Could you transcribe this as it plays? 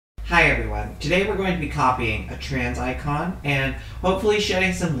Hi everyone, today we're going to be copying a trans icon and hopefully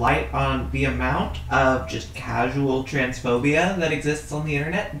shedding some light on the amount of just casual transphobia that exists on the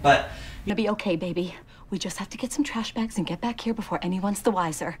internet, but... It'll be okay, baby. We just have to get some trash bags and get back here before anyone's the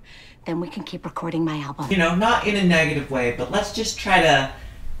wiser. Then we can keep recording my album. You know, not in a negative way, but let's just try to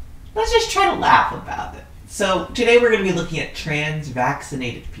laugh about it. So today we're going to be looking at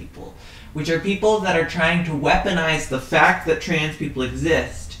trans-vaccinated people, which are people that are trying to weaponize the fact that trans people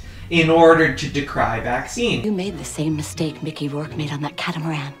exist in order to decry vaccine. You made the same mistake Mickey Rourke made on that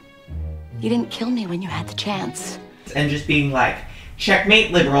catamaran. You didn't kill me when you had the chance. And just being like,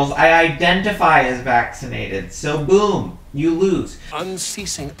 checkmate liberals, I identify as vaccinated, so boom, you lose.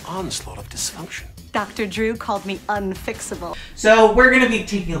 Unceasing onslaught of dysfunction. Dr. Drew called me unfixable. So we're going to be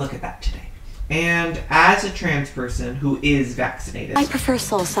taking a look at that today. And as a trans person who is vaccinated, I prefer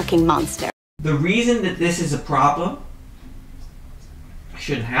soul-sucking monster. the reason that this is a problem, I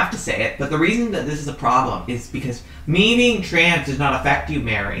shouldn't have to say it, but the reason that this is a problem is because me being trans does not affect you,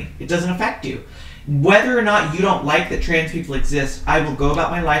 Mary. It doesn't affect you. Whether or not you don't like that trans people exist, I will go about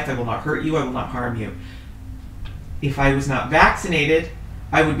my life, I will not hurt you, I will not harm you. If I was not vaccinated,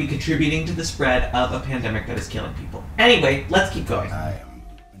 I would be contributing to the spread of a pandemic that is killing people. Anyway, let's keep going. I am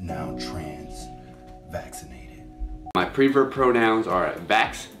now trans-vaccinated. My preferred pronouns are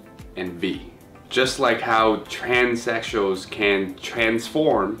vax and V. Just like how transsexuals can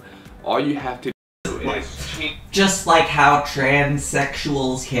transform, all you have to do is change. Just like how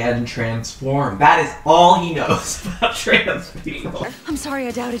transsexuals can transform. That is all he knows about trans people. I'm sorry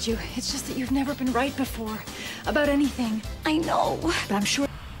I doubted you. It's just that you've never been right before. About anything. I know, but I'm sure.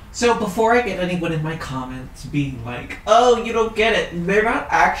 So before I get anyone in my comments being like, oh, you don't get it, they're not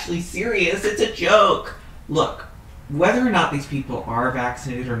actually serious, it's a joke. Look, whether or not these people are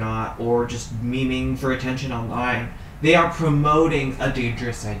vaccinated or not, or just memeing for attention online, they are promoting a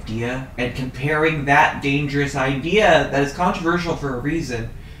dangerous idea and comparing that dangerous idea that is controversial for a reason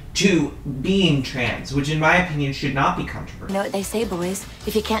to being trans, which in my opinion should not be controversial. You know what they say, boys?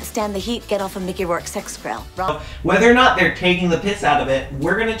 If you can't stand the heat, get off of Mickey Rourke's sex grill. Whether or not they're taking the piss out of it,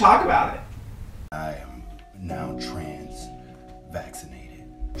 we're going to talk about it. I am now trans-vaccinated.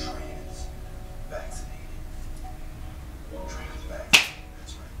 Trans-vaccinated. Trans-vaccinated.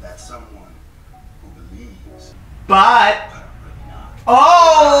 That's right. That's someone who believes. But I'm really not.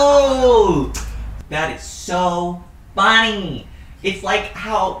 oh! That is so funny. It's like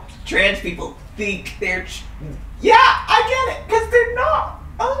how trans people think they're... Yeah, I get it, because they're not.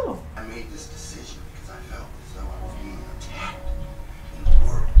 Oh. I made this decision because I felt as though I was being attacked in the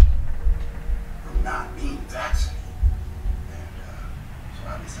world for not being vaccinated. And so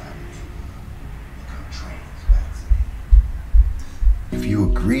I decided to become trans-vaccinated. If you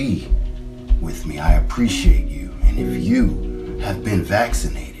agree with me, I appreciate you. And if you have been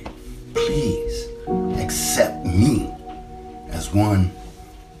vaccinated, please accept me as one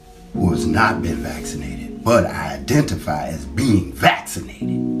who has not been vaccinated, but I identify as being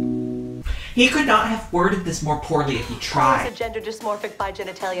vaccinated. He could not have worded this more poorly if he tried. It's a gender dysmorphic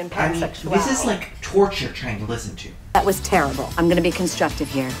bigenitalian I mean, pansexual. this is like torture trying to listen to. That was terrible. I'm gonna be constructive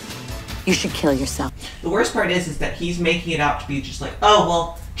here. You should kill yourself. The worst part is that he's making it out to be just like, oh,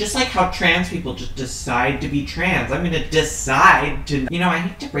 well, just like how trans people just decide to be trans. I'm gonna decide to... You know, I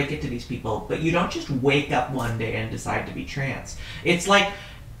hate to break it to these people, but you don't just wake up one day and decide to be trans. It's like,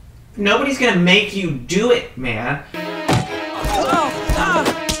 nobody's gonna make you do it, man.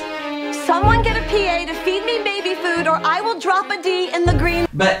 Someone get a PA to feed me baby food or I will drop a D in the green.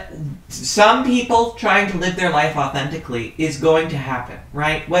 But some people trying to live their life authentically is going to happen,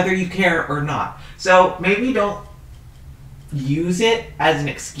 right? Whether you care or not. So maybe don't use it as an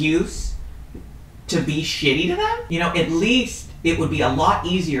excuse to be shitty to them. You know, at least it would be a lot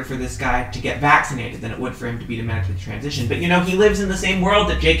easier for this guy to get vaccinated than it would for him to be medically transitioned. But you know, he lives in the same world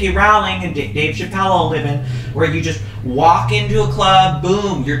that J.K. Rowling and Dave Chappelle all live in, where you just walk into a club,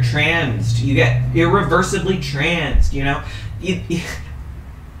 boom, you're transed. You get irreversibly transed, you know? It's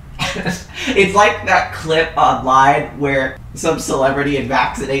like that clip online where some celebrity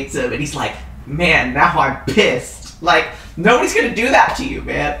vaccinates him and he's like, man, now I'm pissed. Like, nobody's gonna do that to you,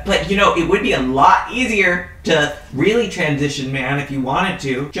 man. But, you know, it would be a lot easier to really transition, man, if you wanted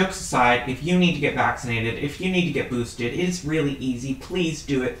to. Jokes aside, if you need to get vaccinated, if you need to get boosted, it is really easy. Please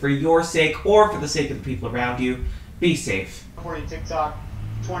do it for your sake or for the sake of the people around you. Be safe. For you, TikTok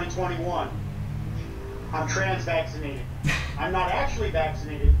 2021. I'm trans-vaccinated. I'm not actually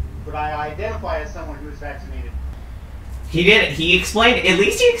vaccinated, but I identify as someone who is vaccinated. He did it. He explained it. At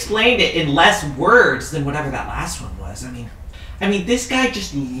least he explained it in less words than whatever that last one was. I mean, I mean, this guy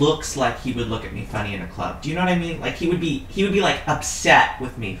just looks like he would look at me funny in a club. Do you know what I mean? Like, he would be like upset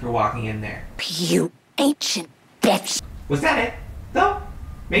with me for walking in there. You ancient bitch. Was that it, though?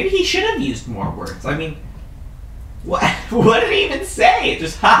 Maybe he should have used more words. I mean, what did he even say?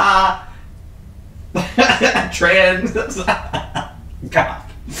 Just, haha. Trans. God.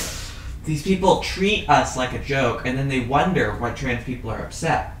 These people treat us like a joke, and then they wonder why trans people are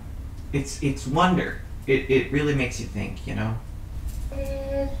upset. It's wonder. It really makes you think, you know?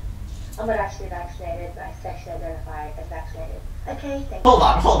 I'm not actually vaccinated, but I sexually identify as vaccinated. Okay, thank you.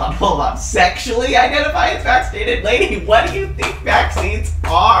 Hold on. Sexually identify as vaccinated? Lady, what do you think vaccines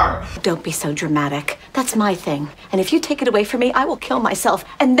are? Don't be so dramatic. That's my thing. And if you take it away from me, I will kill myself.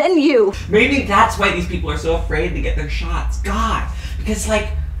 And then you. Maybe that's why these people are so afraid to get their shots. God. Because, like,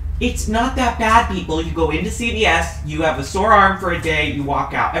 it's not that bad, people. You go into CVS, you have a sore arm for a day, you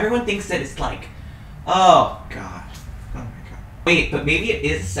walk out. Everyone thinks that it's like, oh, God. Oh, my God. Wait, but maybe it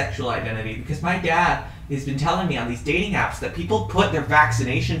is sexual identity, because my dad has been telling me on these dating apps that people put their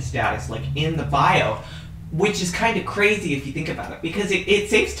vaccination status, like, in the bio, which is kind of crazy if you think about it, because it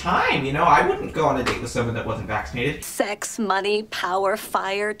saves time, you know? I wouldn't go on a date with someone that wasn't vaccinated. Sex, money, power,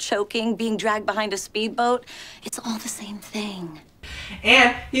 fire, choking, being dragged behind a speedboat. It's all the same thing.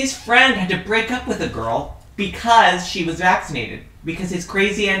 And his friend had to break up with a girl because she was vaccinated. Because his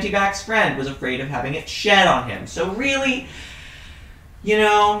crazy anti-vax friend was afraid of having it shed on him. So really, you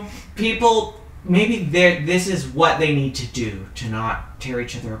know, people, maybe this is what they need to do to not tear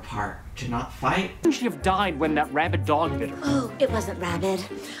each other apart. To not fight. She'd have died when that rabid dog bit her. Oh, it wasn't rabid.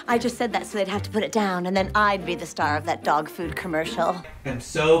 I just said that so they'd have to put it down, and then I'd be the star of that dog food commercial. I'm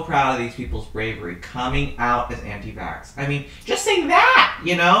so proud of these people's bravery coming out as anti-vax. I mean, just saying that,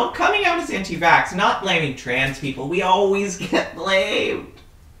 you know? Coming out as anti-vax, not blaming trans people. We always get blamed.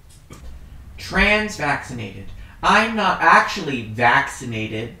 Trans-vaccinated. I'm not actually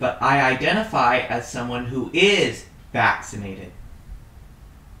vaccinated, but I identify as someone who is vaccinated.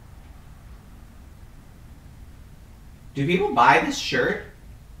 Do people buy this shirt?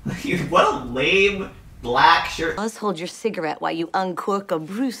 What a lame black shirt. Let's hold your cigarette while you uncork a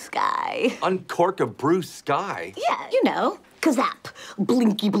brew sky. Uncork a brew sky? Yeah, you know. Kazap.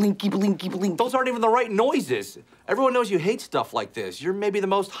 Blinky, blinky, blinky, blinky. Those aren't even the right noises. Everyone knows you hate stuff like this. You're maybe the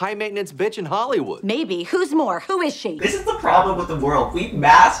most high-maintenance bitch in Hollywood. Maybe. Who's more? Who is she? This is the problem with the world. We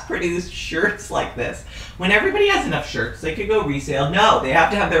mass-produce shirts like this. When everybody has enough shirts, they could go resale. No, they have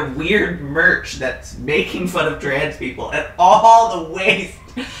to have their weird merch that's making fun of trans people and all the waste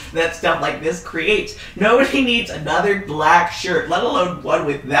that stuff like this creates. Nobody needs another black shirt, let alone one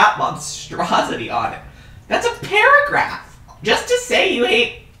with that monstrosity on it. That's a paragraph. Just to say you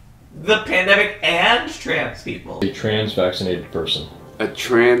hate the pandemic and trans people. A trans-vaccinated person. A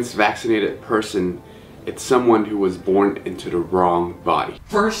trans-vaccinated person, it's someone who was born into the wrong body.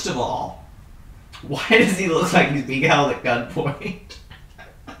 First of all, why does he look like he's being held at gunpoint?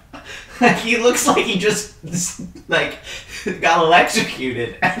 Like, he looks like he just, like, got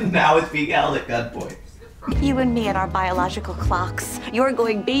electrocuted and now is being held at gunpoint. You and me and our biological clocks. You're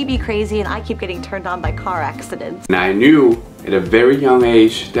going baby crazy and I keep getting turned on by car accidents. And I knew at a very young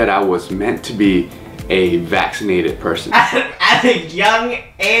age that I was meant to be a vaccinated person. At a young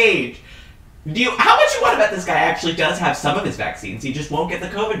age. How much you want to bet this guy actually does have some of his vaccines? He just won't get the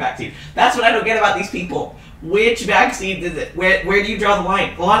COVID vaccine. That's what I don't get about these people. Which vaccine is it? Where do you draw the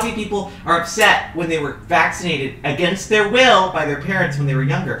line? A lot of these people are upset when they were vaccinated against their will by their parents when they were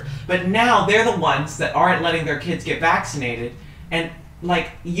younger. But now they're the ones that aren't letting their kids get vaccinated. And,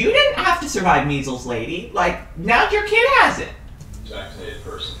 like, you didn't have to survive measles, lady. Like, now your kid has it. Vaccinated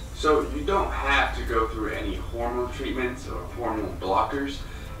person. So you don't have to go through any hormone treatments or hormone blockers.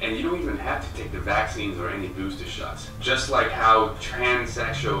 And you don't even have to take the vaccines or any booster shots. Just like how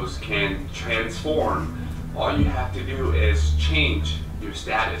transsexuals can transform, all you have to do is change your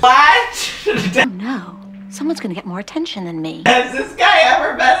status. What? Oh no. Someone's gonna get more attention than me. Has this guy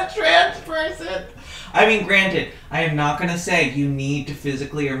ever met a trans person? I mean, granted, I am not gonna say you need to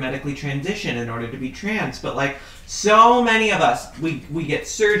physically or medically transition in order to be trans, but like, so many of us, we get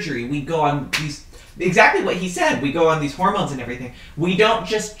surgery, we go on these, exactly what he said, we go on these hormones and everything. We don't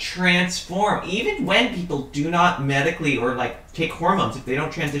just transform. Even when people do not medically or like take hormones, if they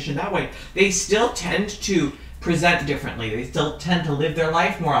don't transition that way, they still tend to present differently. They still tend to live their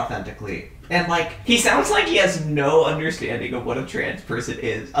life more authentically. And like, he sounds like he has no understanding of what a trans person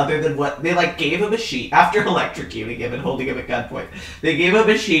is, other than what, they like gave him a sheet, after electrocuting him and holding him at gunpoint. They gave him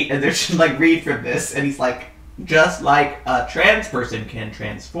a sheet and they're just like, read from this, and he's like, just like a trans person can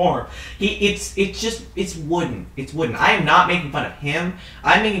transform. It's wooden. It's wooden. I am not making fun of him.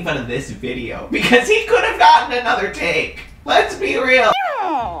 I'm making fun of this video because he could have gotten another take. Let's be real.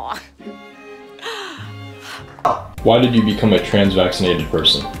 Why did you become a trans-vaccinated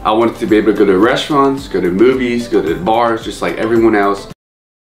person? I wanted to be able to go to restaurants, go to movies, go to bars, just like everyone else.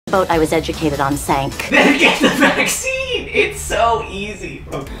 Boat I was educated on sank. Then get the vaccine. It's so easy.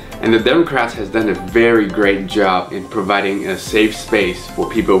 And the Democrats has done a very great job in providing a safe space for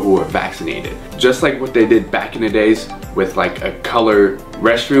people who are vaccinated. Just like what they did back in the days with like a color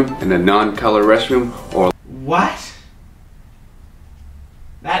restroom and a non-color restroom, or what?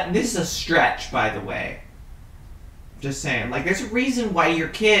 This is a stretch, by the way. Just saying. Like, there's a reason why your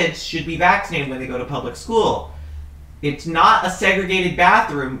kids should be vaccinated when they go to public school. It's not a segregated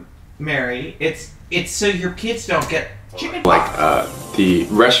bathroom, Mary. It's so your kids don't get chicken pox. like the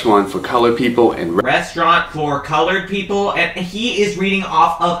restaurant for colored people and Restaurant for colored people, and he is reading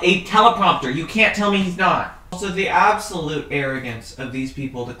off of a teleprompter. You can't tell me he's not. Also, the absolute arrogance of these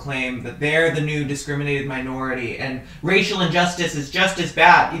people to claim that they're the new discriminated minority and racial injustice is just as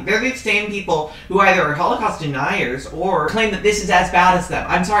bad. They're the same people who either are Holocaust deniers or claim that this is as bad as them.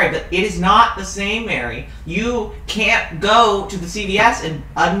 I'm sorry, but it is not the same, Mary. You can't go to the CVS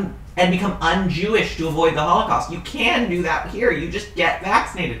and become un-Jewish to avoid the Holocaust. You can do that here. You just get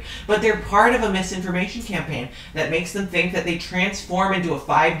vaccinated. But they're part of a misinformation campaign that makes them think that they transform into a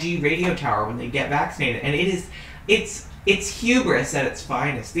 5G radio tower when they get vaccinated. And it's hubris at its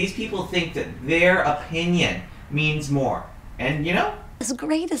finest. These people think that their opinion means more. And you know? As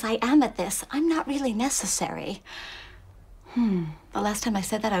great as I am at this, I'm not really necessary. The last time I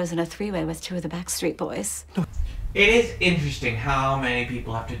said that, I was in a three-way with 2 of the Backstreet Boys. It is interesting how many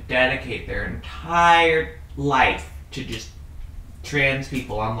people have to dedicate their entire life to just trans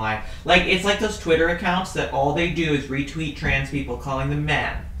people online. Like, it's like those Twitter accounts that all they do is retweet trans people, calling them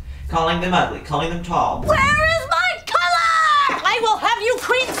men, calling them ugly, calling them tall. Where is my color? I will have you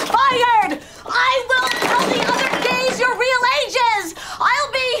queens fired! I will tell the other gays your real ages!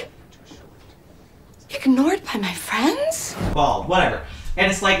 I'll be ignored by my friends? Bald, whatever. And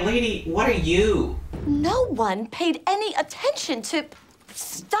it's like, lady, what are you? No one paid any attention to...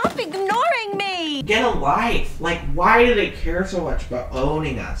 Stop ignoring me! Get a life. Like, why do they care so much about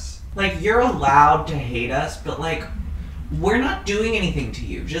owning us? Like, you're allowed to hate us, but like, we're not doing anything to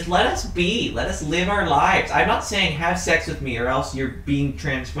you. Just let us be. Let us live our lives. I'm not saying have sex with me or else you're being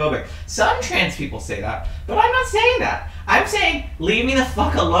transphobic. Some trans people say that, but I'm not saying that. I'm saying leave me the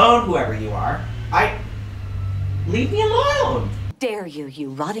fuck alone, whoever you are. Leave me alone. Dare you, you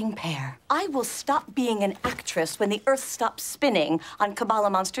rotting pair. I will stop being an actress when the earth stops spinning on Kabbalah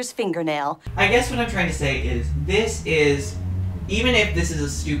Monster's fingernail. I guess what I'm trying to say is, this is, even if this is a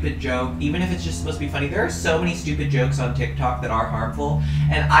stupid joke, even if it's just supposed to be funny, there are so many stupid jokes on TikTok that are harmful,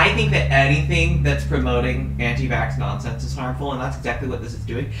 and I think that anything that's promoting anti-vax nonsense is harmful, and that's exactly what this is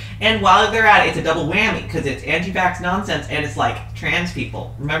doing. And while they're at it, it's a double whammy, because it's anti-vax nonsense and it's like trans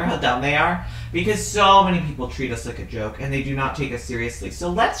people. Remember how dumb they are? Because so many people treat us like a joke, and they do not take us seriously. So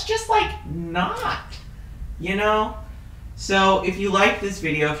let's just, like, not, you know? So if you like this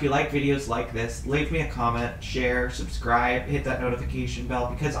video, if you like videos like this, leave me a comment, share, subscribe, hit that notification bell,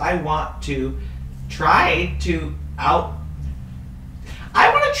 because I want to try to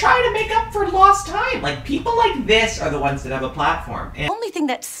make up for lost time. Like, people like this are the ones that have a platform. And The only thing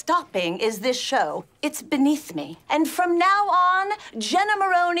that's stopping is this show. It's beneath me. And from now on, Jenna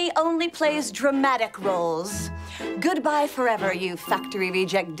Maroney only plays dramatic roles. Goodbye forever, you factory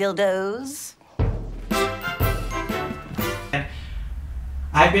reject dildos.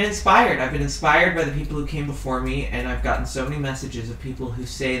 I've been inspired. I've been inspired by the people who came before me, and I've gotten so many messages of people who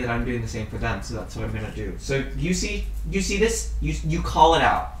say that I'm doing the same for them, so that's what I'm going to do. So you see this? You call it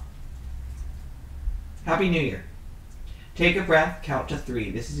out. Happy New Year. Take a breath, count to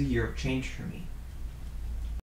 3. This is a year of change for me.